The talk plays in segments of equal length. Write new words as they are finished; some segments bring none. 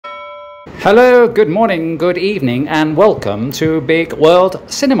Hello, good morning, good evening, and welcome to Big World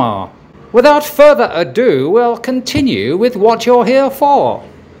Cinema. Without further ado, we'll continue with what you're here for.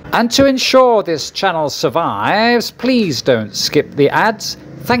 And to ensure this channel survives, please don't skip the ads.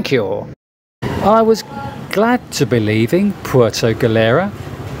 Thank you. I was glad to be leaving Puerto Galera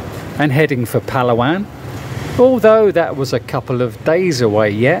and heading for Palawan, although that was a couple of days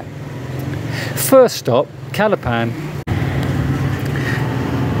away yet. First stop, Calapan.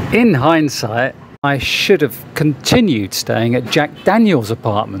 In hindsight, I should have continued staying at Jack Daniel's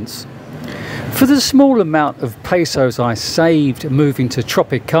apartments. For the small amount of pesos I saved moving to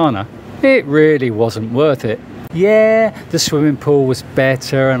Tropicana, it really wasn't worth it. Yeah, the swimming pool was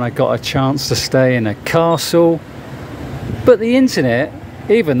better and I got a chance to stay in a castle, but the internet,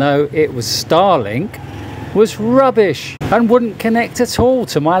 even though it was Starlink, was rubbish and wouldn't connect at all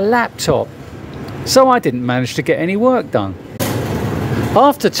to my laptop, so I didn't manage to get any work done.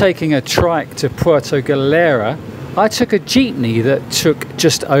 After taking a trike to Puerto Galera, I took a jeepney that took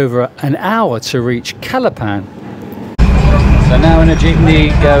just over an hour to reach Calapan. So now in a jeepney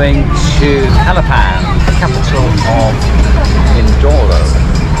going to Calapan, the capital of Mindoro.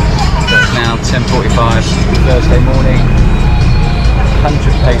 So it's now 10:45 Thursday morning,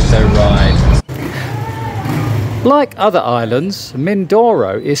 100 peso ride. Like other islands,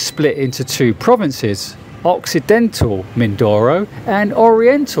 Mindoro is split into two provinces, Occidental Mindoro and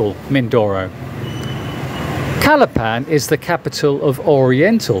Oriental Mindoro. Calapan is the capital of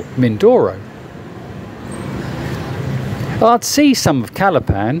Oriental Mindoro. I'd see some of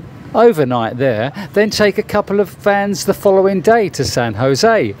Calapan, overnight there, then take a couple of vans the following day to San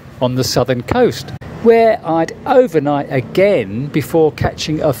Jose on the southern coast, where I'd overnight again before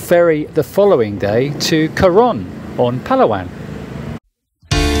catching a ferry the following day to Coron on Palawan.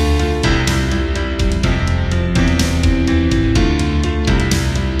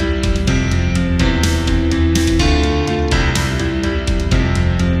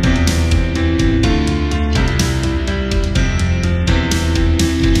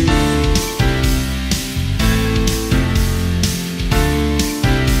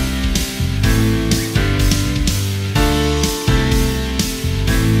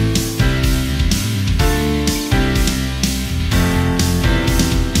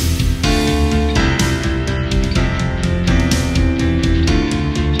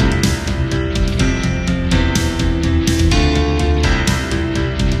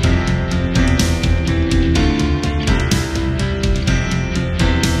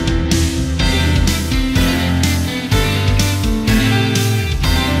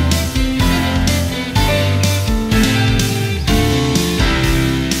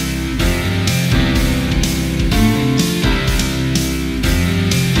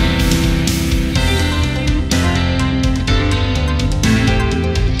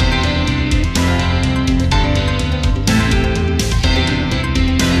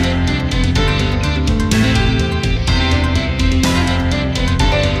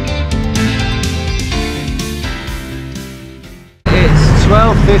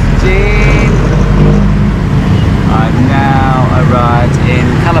 I've now arrived in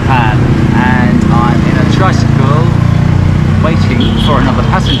Calapan and I'm in a tricycle waiting for another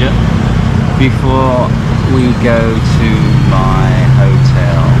passenger before we go to my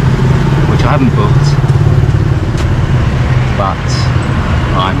hotel, which I haven't booked, but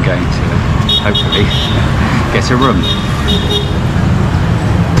I'm going to hopefully get a room.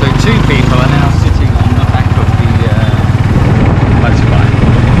 So two people are now sitting on the back of the motorbike.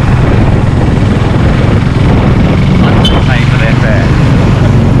 I'm going to pay for their fare.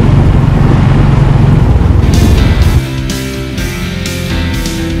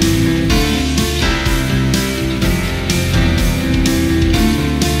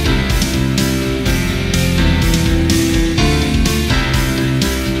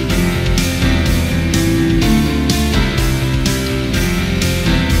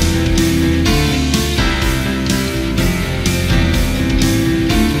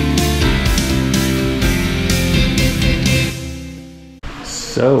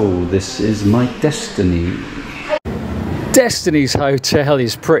 So this is my destiny. Destiny's hotel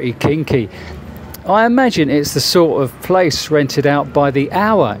is pretty kinky. I imagine it's the sort of place rented out by the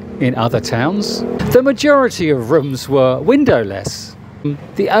hour in other towns. The majority of rooms were windowless.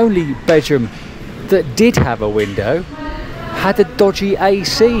 The only bedroom that did have a window had a dodgy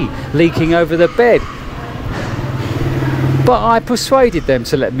AC leaking over the bed. But I persuaded them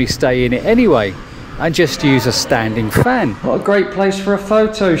to let me stay in it anyway and just use a standing fan. What a great place for a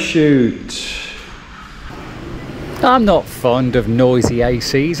photo shoot. I'm not fond of noisy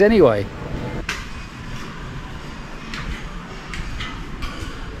ACs anyway.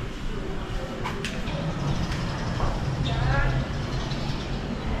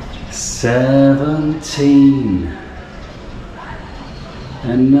 17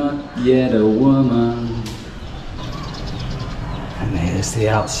 and not yet a woman. And here's the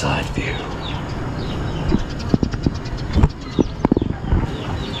outside view.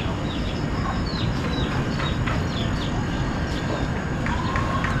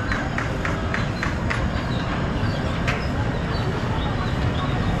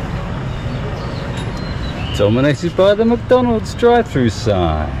 Dominated by the McDonald's drive-through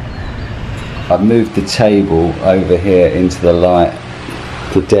sign. I've moved the table over here into the light.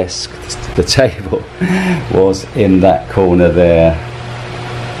 The desk, the table was in that corner there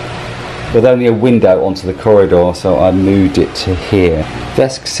with only a window onto the corridor, so I moved it to here.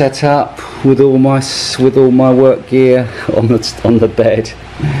 Desk set up with all my work gear on the bed.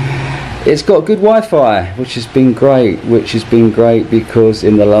 It's got good Wi-Fi, which has been great. Because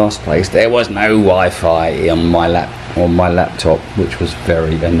in the last place there was no Wi-Fi on my laptop, which was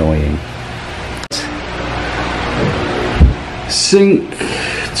very annoying. Sink,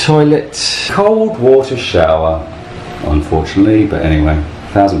 toilet, cold water shower, unfortunately, but anyway,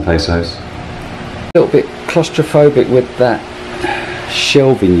 1,000 pesos. A little bit claustrophobic with that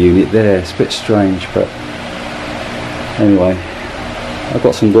shelving unit there. It's a bit strange, but anyway. I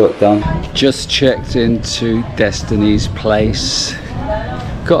got some work done. Just checked into Destiny's place.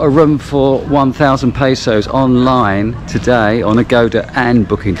 Got a room for 1,000 pesos online today on Agoda and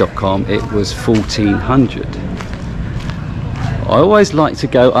Booking.com. It was 1,400. I always like to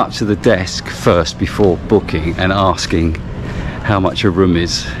go up to the desk first before booking and asking how much a room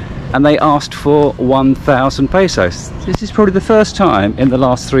is. And they asked for 1,000 pesos. This is probably the first time in the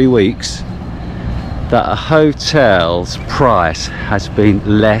last 3 weeks that a hotel's price has been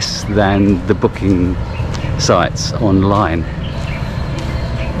less than the booking sites online.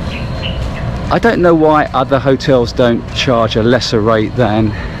 I don't know why other hotels don't charge a lesser rate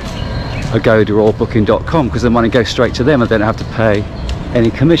than Agoda or Booking.com, because the money goes straight to them and they don't have to pay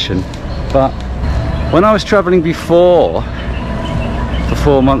any commission. But when I was traveling before, for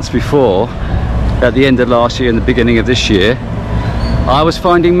 4 months before, at the end of last year and the beginning of this year, I was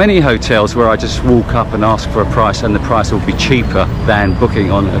finding many hotels where I just walk up and ask for a price and the price will be cheaper than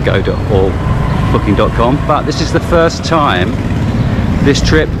booking on Agoda or Booking.com. But this is the first time this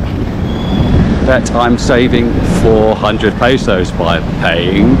trip that I'm saving 400 pesos by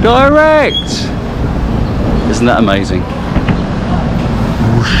paying direct. Isn't that amazing?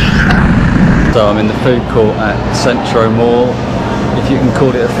 So I'm in the food court at Centro Mall, if you can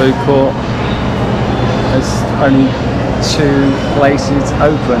call it a food court. There's only 2 places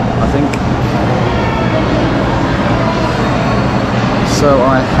open, I think. So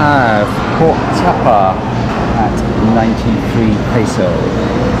I have pork tapa at 93 peso.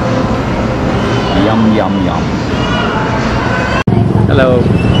 Yum yum yum. Hello.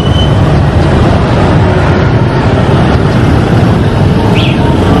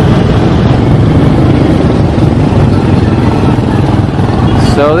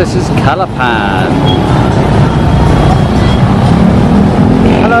 So this is Calapan.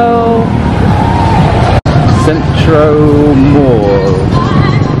 Hello, Centro Mall.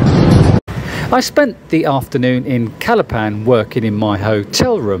 I spent the afternoon in Calapan working in my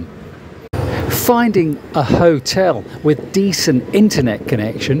hotel room. Finding a hotel with decent internet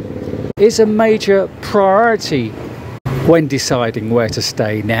connection is a major priority when deciding where to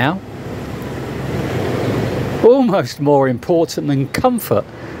stay now. Almost more important than comfort.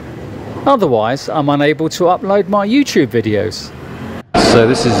 Otherwise, I'm unable to upload my YouTube videos. So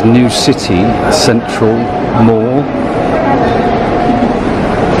this is New City Central Mall.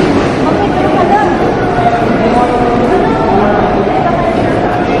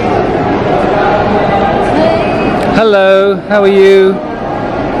 Hello, how are you?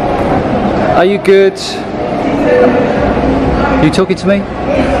 Are you good? Are you talking to me?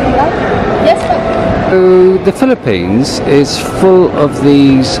 Yes, sir. So the Philippines is full of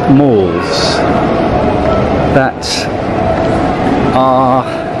these malls that are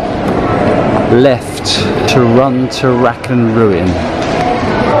left to run to rack and ruin.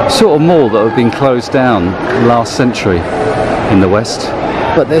 Sort of mall that have been closed down last century in the West.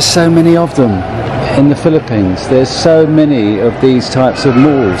 But there's so many of them in the Philippines. There's so many of these types of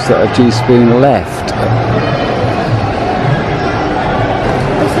malls that have just been left.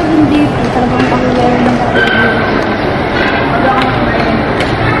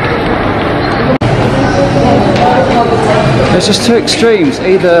 There's just 2 extremes,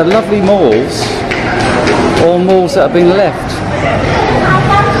 either lovely malls or malls that have been left.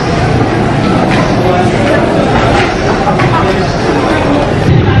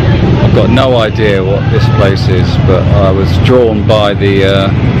 I've got no idea what this place is, but I was drawn by the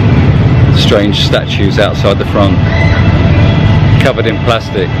strange statues outside the front, covered in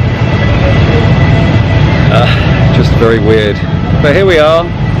plastic. Just very weird. But here we are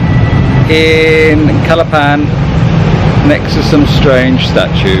in Calapan, next to some strange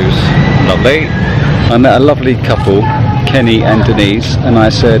statues. Lovely. I met a lovely couple, Kenny and Denise, and I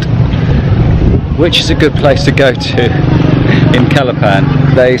said, which is a good place to go to in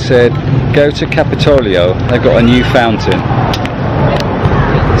Calapan? They said, go to Capitolio, they've got a new fountain.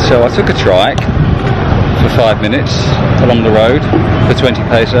 So I took a trike for 5 minutes along the road for 20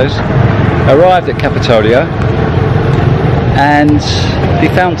 pesos, arrived at Capitolio, and the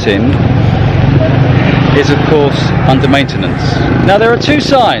fountain is of course under maintenance. Now there are two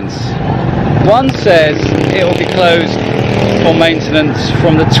signs. One says it will be closed for maintenance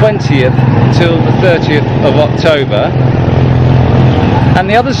from the 20th till the 30th of October, and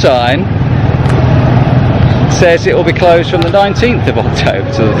the other sign says it will be closed from the 19th of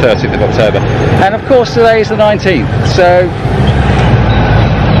October to the 30th of October, and of course today is the 19th. So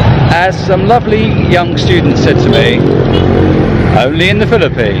as some lovely young students said to me, only in the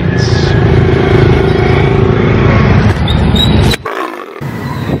Philippines.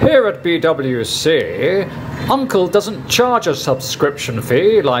 Here at BWC, Uncle doesn't charge a subscription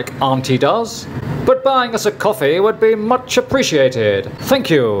fee like Auntie does, but buying us a coffee would be much appreciated. Thank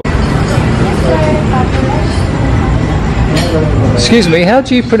you. Excuse me, how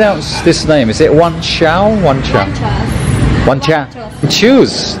do you pronounce this name? Is it Wan Chao? Wan Chao? Wan Chao.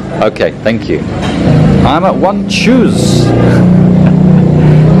 Choose. Okay, thank you. I'm at One Choose,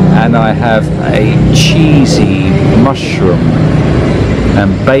 and I have a cheesy mushroom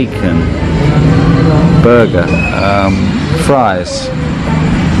and bacon burger, fries.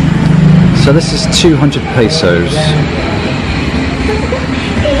 So this is 200 pesos,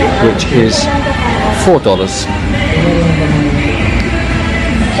 which is $4.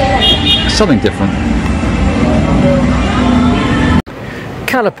 Something different.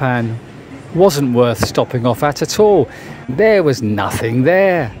 Calapan wasn't worth stopping off at all. There was nothing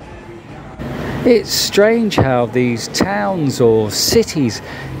there. It's strange how these towns or cities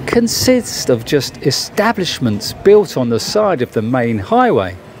consist of just establishments built on the side of the main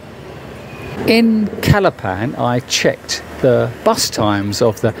highway. In Calapan, I checked the bus times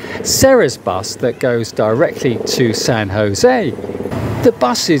of the Ceres bus that goes directly to San Jose. The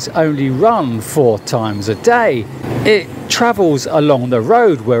buses only run 4 times a day. It travels along the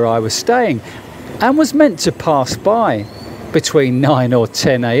road where I was staying and was meant to pass by between 9 or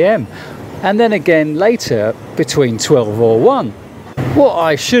 10 a.m. and then again later between 12 or 1. What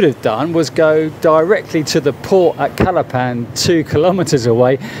I should have done was go directly to the port at Calapan, 2 kilometers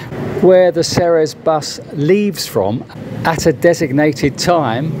away, where the Ceres bus leaves from at a designated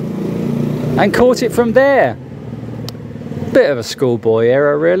time, and caught it from there. Bit of a schoolboy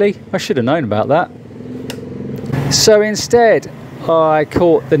error really, I should have known about that. So instead I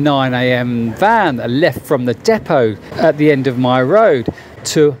caught the 9 a.m. van that left from the depot at the end of my road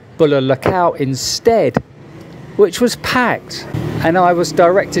to Bulacan instead, which was packed, and I was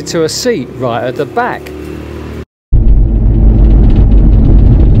directed to a seat right at the back.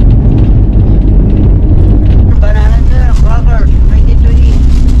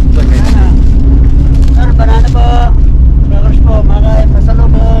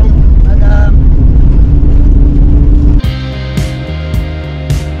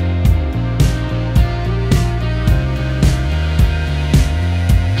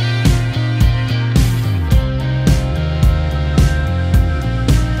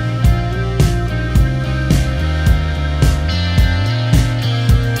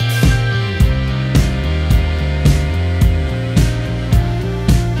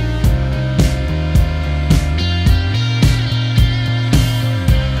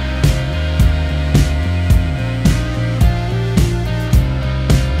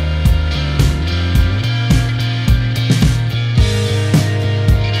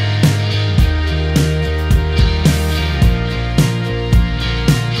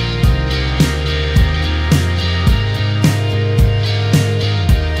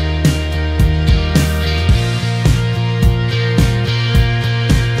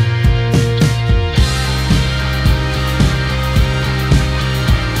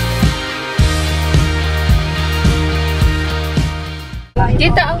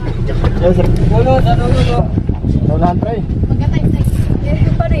 Kita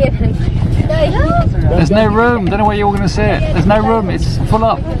There's no room, don't know where you're all going to sit. There's no room, it's full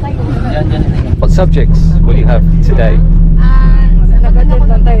up. What subjects will you have today?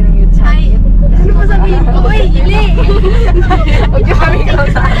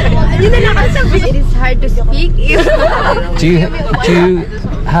 It is hard to speak. Do you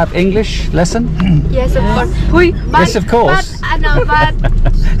have English lesson? Yes, of course. Yes, of course. But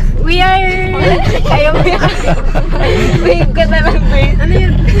we are...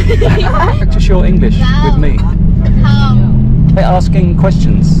 Practice your English with me. By asking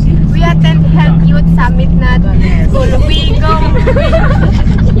questions. We attend Health Youth Summit na school. We go...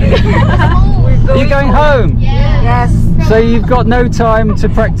 You're going home? Yes. So you've got no time to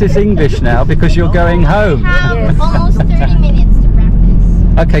practice English now because you're going home. Almost 30 minutes to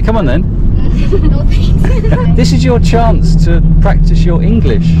practice. Okay, come on then. No thanks. This is your chance to practice your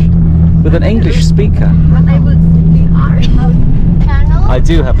English with an English speaker. But I will channel. I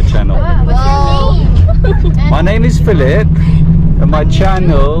do have a channel. What's your name? My name is Philip and my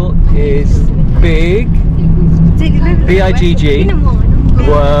channel is Bigg, B-I-G-G,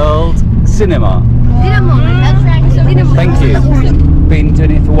 World Cinema. Thank you. Been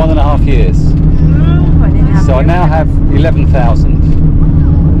doing it for 1.5 years. So I now have 11,000.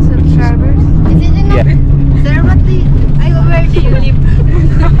 Subscribers? Is it enough? Yeah. Sir, where do you live?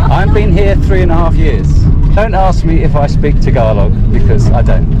 I've been here 3.5 years. Don't ask me if I speak Tagalog because I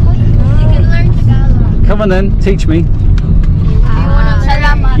don't. You can learn Tagalog. Come on then, teach me.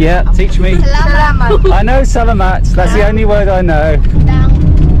 Salamat. Yeah, teach me. Salamat. I know salamat, that's the only word I know.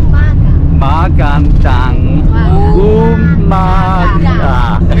 Magandang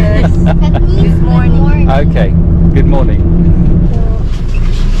umaga. That means good morning. Okay, good morning.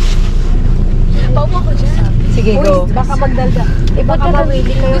 Paupo ko dyan. Sige, go. Baka magdalda. Baka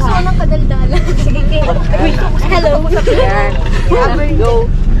mawili kayo. Gusto ko ng kadaldala. Sige, hello. Go.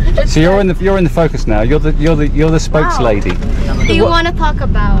 So you're in the focus now. You're the spokes lady. Do you want to talk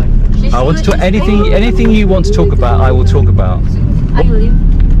about? I want to talk anything you want to talk about. I will talk about. Are you live?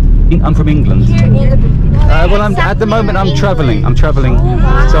 I'm from England. Well, at the moment I'm traveling.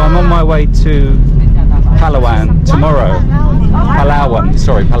 So I'm on my way to Palawan tomorrow. Palawan.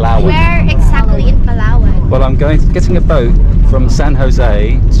 Where exactly in Palawan? Well, I'm getting a boat from San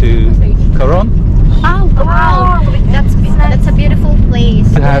Jose to Coron. Oh wow, that's a beautiful place.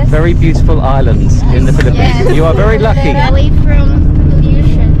 We have very beautiful islands in the Philippines. Yes. You are very lucky. Away from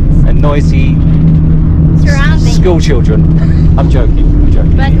pollution. And noisy Surrounding. school children. I'm joking.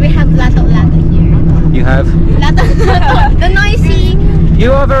 But we have lato here. You have? Lato. The noisy.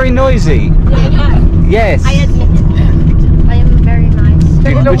 You are very noisy. Yes. I admit it. I am very nice.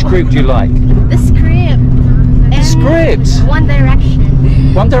 Which group do you like? The script. And Script? One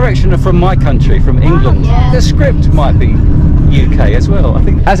Direction. One Direction are from my country, from England. Yeah. The Script might be UK as well, I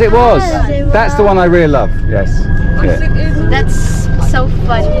think. As It Was. That's the one I really love. Yes. Yeah. That's so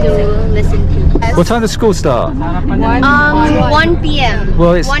fun to listen to. What time does school start? 1 p.m.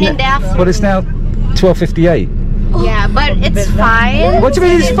 Well, it's 1 in the afternoon. Well, it's now 12:58. Yeah, but it's fine. What do you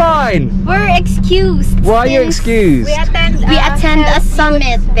mean it's fine? We're excused. Why are you since excused? We attend a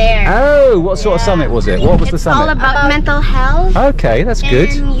summit there. Oh, what sort of summit was it? What was the It's all summit? about mental health. Okay, that's good.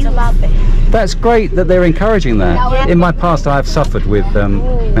 And youth. That's great that they're encouraging that. In my past, I have suffered with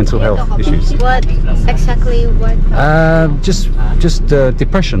mental health issues. What exactly? What? Just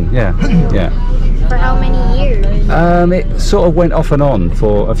depression. Yeah. For how many years? It sort of went off and on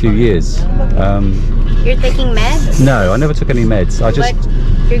for a few years. You're taking meds? No, I never took any meds. I just. But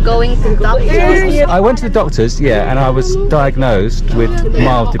you're going to doctors? I went to the doctors, yeah, and I was diagnosed with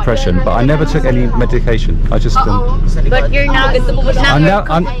mild depression, but I never took any medication. I just. But you're now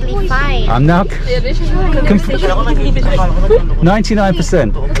completely fine. I'm now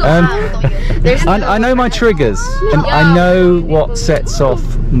 99%. I know my triggers, and I know what sets off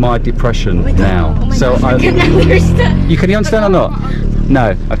my depression now. So I can understand. You can understand or not?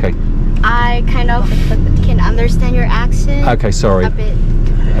 No. Okay. I kind of can understand your accent. Okay. Sorry. A bit.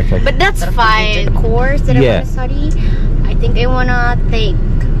 Okay. But that's fine. The course that I want to study, I think I wanna take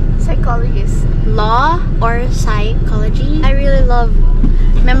psychologist, law or psychology. I really love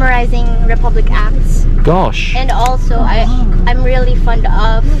memorizing Republic Acts. Gosh. And also, I'm really fond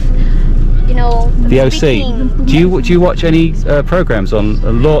of, you know, The OC. speaking. Do you watch any programs on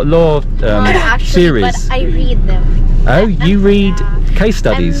law Actually, series? but I read them. Oh, you read case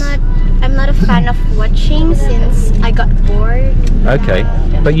studies. I'm not a fan of watching since I got bored. Okay,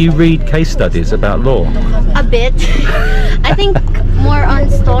 but you read case studies about law. A bit. I think more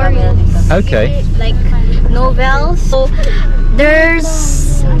on stories. Okay. Like novels. So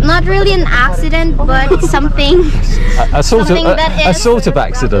there's not really an accident, but something. A sort Something of that a is- sort of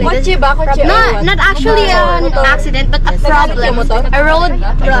accident. Not actually an accident, but a problem. A road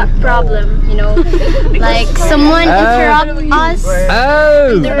problem, you know. Like someone interrupt us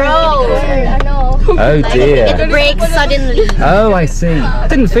Oh! the road. Oh Like, dear. it breaks suddenly. Oh, I see.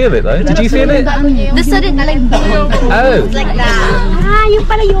 Didn't feel it though. Did you feel it? The sudden like Oh. like that. Ah, yung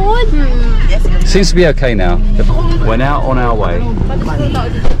pala yun. Seems to be okay now. We're now on our way.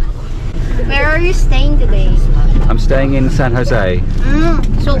 Where are you staying today? I'm staying in San Jose.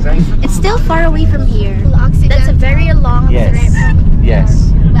 So it's still far away from here. That's a very long Yes. trip.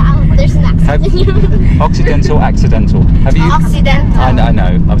 Yes. There's an Have, accident. Occidental, accidental. Have you? Accidental. I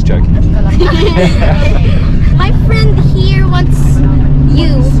know. I was joking. My friend here wants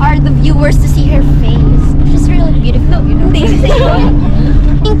you or the viewers to see her face. She's really beautiful, you know.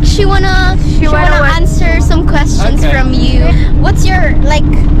 I think she wanna answer some questions Okay. from you. What's your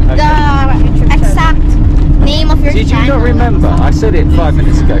the exact name of your Did you channel? not remember? I said it 5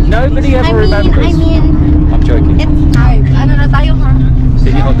 minutes ago. Nobody ever remembers. I mean, I'm joking. it's Ano na tayo, ha?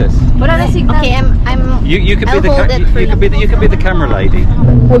 Can you hold this? Wala na signal. okay. I'm. You could be I'll the hold it for you could be the camera lady.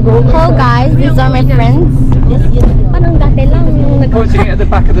 Hello guys, these are my friends. Anong dati lang yung Pointing it at the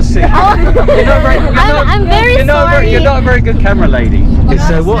back of the seat. You're not very, I'm very sorry. You're not a very good camera lady.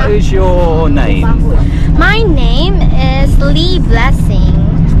 So what is your name? My name is Lee Blessing.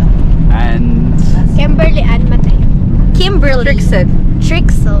 And Kimberly Ann Mateo. Kimberly. Trixel.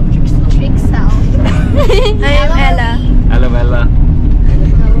 Trixel. I am Ella. hello, Ella.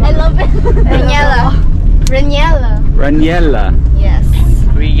 I love it. Raniella. Raniella. Yes.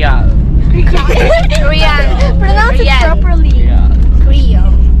 Ria. Rian. Pronounce it Rian. properly. Rio.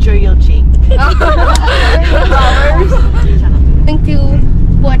 Joyal Jake. Going to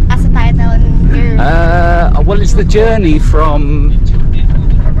put as a title in your Well, it's the journey from.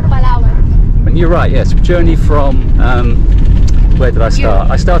 Palawan. And you're right. Yes, journey from. Where did I start?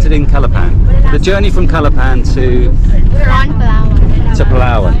 I started in Calapan. The journey from Calapan to Coron, Palawan.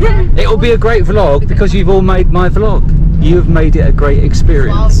 Palawan. It will be a great vlog because you've all made my vlog. You've made it a great Wow,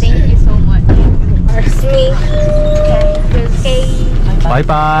 experience. thank you so much. Me. Okay. Bye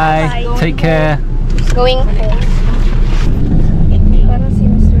bye. Take care. Going home.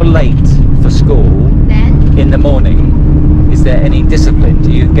 Late for school Then. in the morning. Is there any discipline?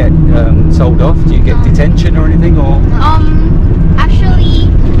 Do you get told off? Do you get detention or anything? Or Actually,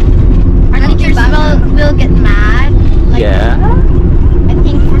 our teachers will get mad. Like, yeah. I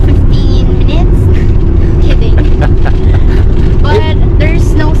think for 15 minutes. Kidding. But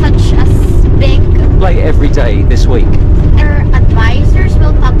there's no such as big. Late every day this week. Our advisors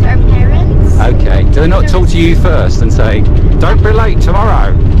will talk to our parents. Okay. Do they not talk to you first and say, "Don't be late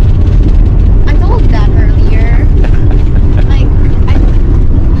tomorrow"? I told that earlier.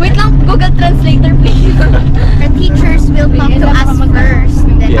 Wait lang, Google Translator please. Our teachers will talk to us first,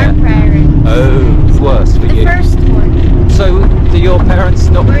 then Yeah. our parents. Oh, it's worse for The you. first one. So, do your parents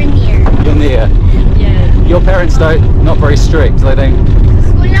not? We're near. You're near. Yeah. Your parents not very strict. They don't.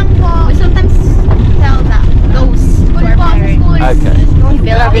 School lang po. We sometimes tell those to our parents. Okay.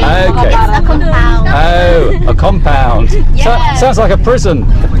 Philippines. Okay. It's a compound. Oh, a compound. Yeah. Sounds like a prison.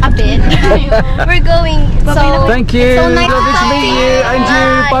 A bit. We're going. So Thank you. So nice Lovely to talking meet you. And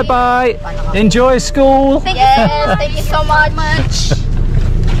you. Bye bye. Enjoy school. Yes, thank you so much.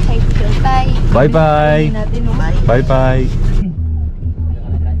 Thank you. Bye. Bye bye. Bye bye.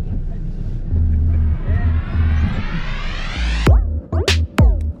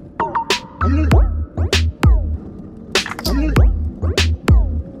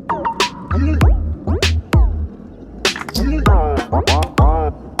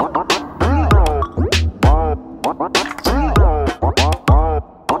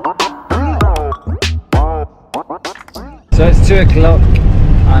 So it's 2 o'clock.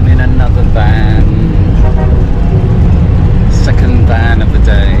 I'm in another van. Second van of the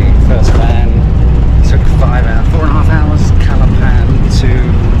day. First van took 5 hours, 4.5 hours. Calapan to.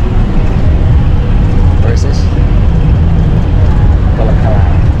 Where is this? Puerto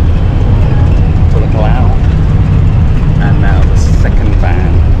And now the second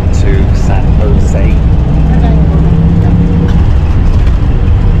van to San Jose.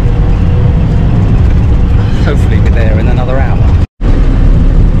 Hopefully be there in another hour.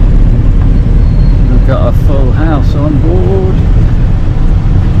 We've got a full house on board.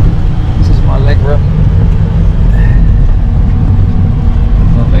 This is my leg room.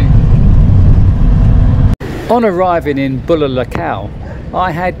 Lovely. On arriving in Bulacau,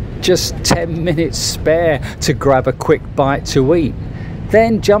 I had just 10 minutes spare to grab a quick bite to eat,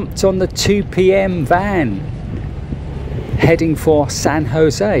 then jumped on the 2 PM van. heading for San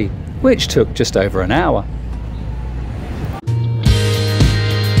Jose, which took just over an hour.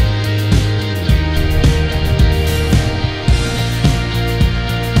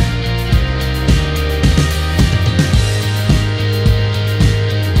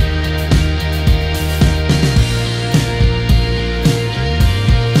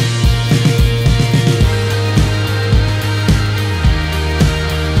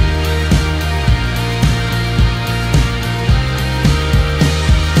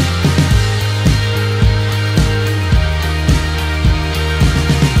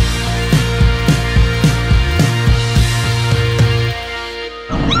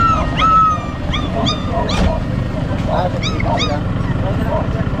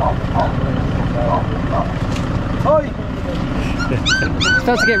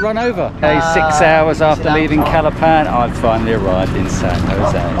 Start to get run over. 6 hours after leaving Calapan, I've finally arrived in San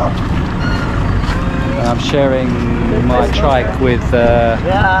Jose. And I'm sharing my trike with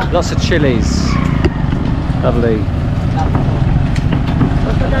lots of chilies. Lovely.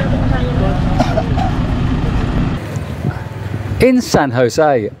 In San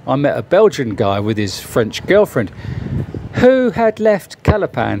Jose, I met a Belgian guy with his French girlfriend who had left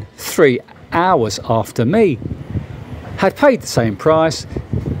Calapan 3 hours after me. Had paid the same price,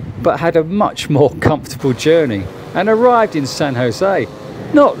 but had a much more comfortable journey and arrived in San Jose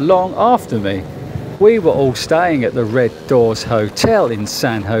not long after me. We were all staying at the Red Doors Hotel in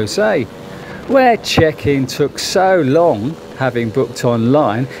San Jose, where check-in took so long, having booked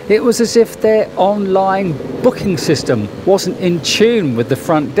online, it was as if their online booking system wasn't in tune with the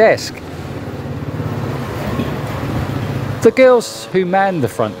front desk. The girls who manned the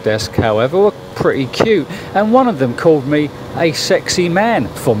front desk, however, were pretty cute, and one of them called me a sexy man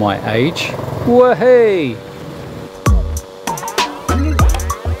for my age. Wahey!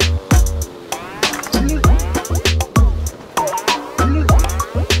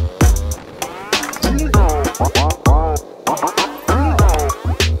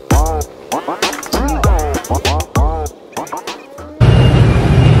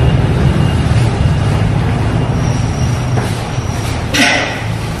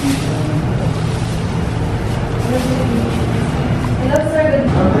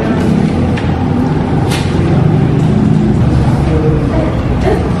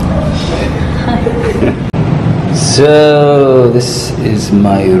 So this is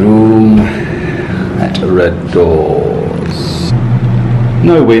my room at Red Doors.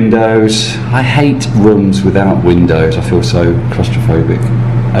 No windows. I hate rooms without windows. I feel so claustrophobic.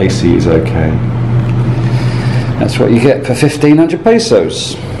 AC is okay. That's what you get for 1,500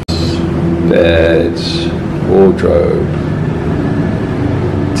 pesos. Beds, wardrobe,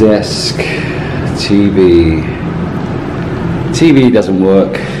 desk, TV. TV doesn't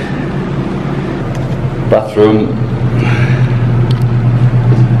work. Bathroom.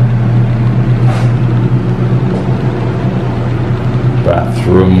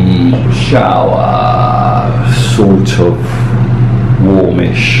 Bathroom, shower, sort of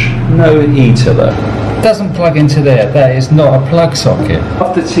warmish. No heater though. Doesn't plug into there. That is not a plug socket.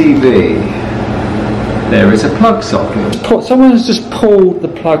 Off the TV, there is a plug socket. Someone has just pulled the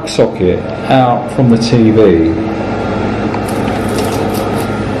plug socket out from the TV.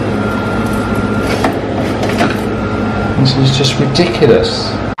 This is just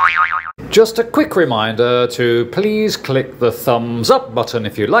ridiculous. Just a quick reminder to please click the thumbs up button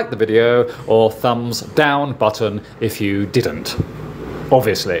if you liked the video, or thumbs down button if you didn't.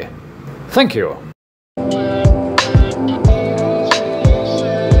 Obviously. Thank you.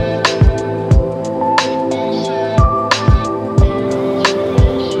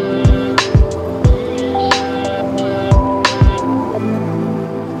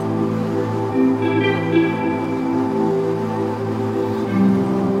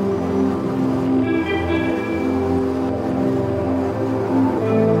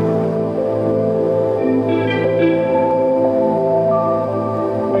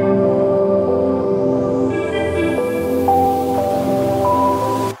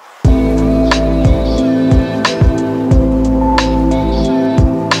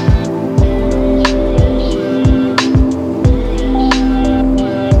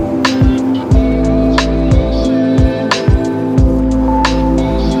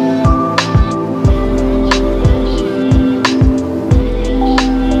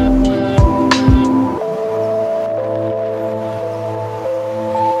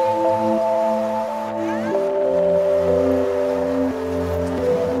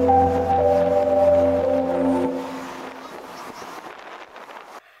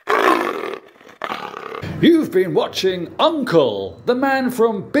 You've been watching Uncle, the man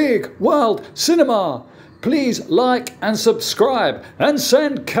from Bigg World Cinema. please like and subscribe and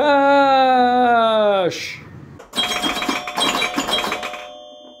send cash.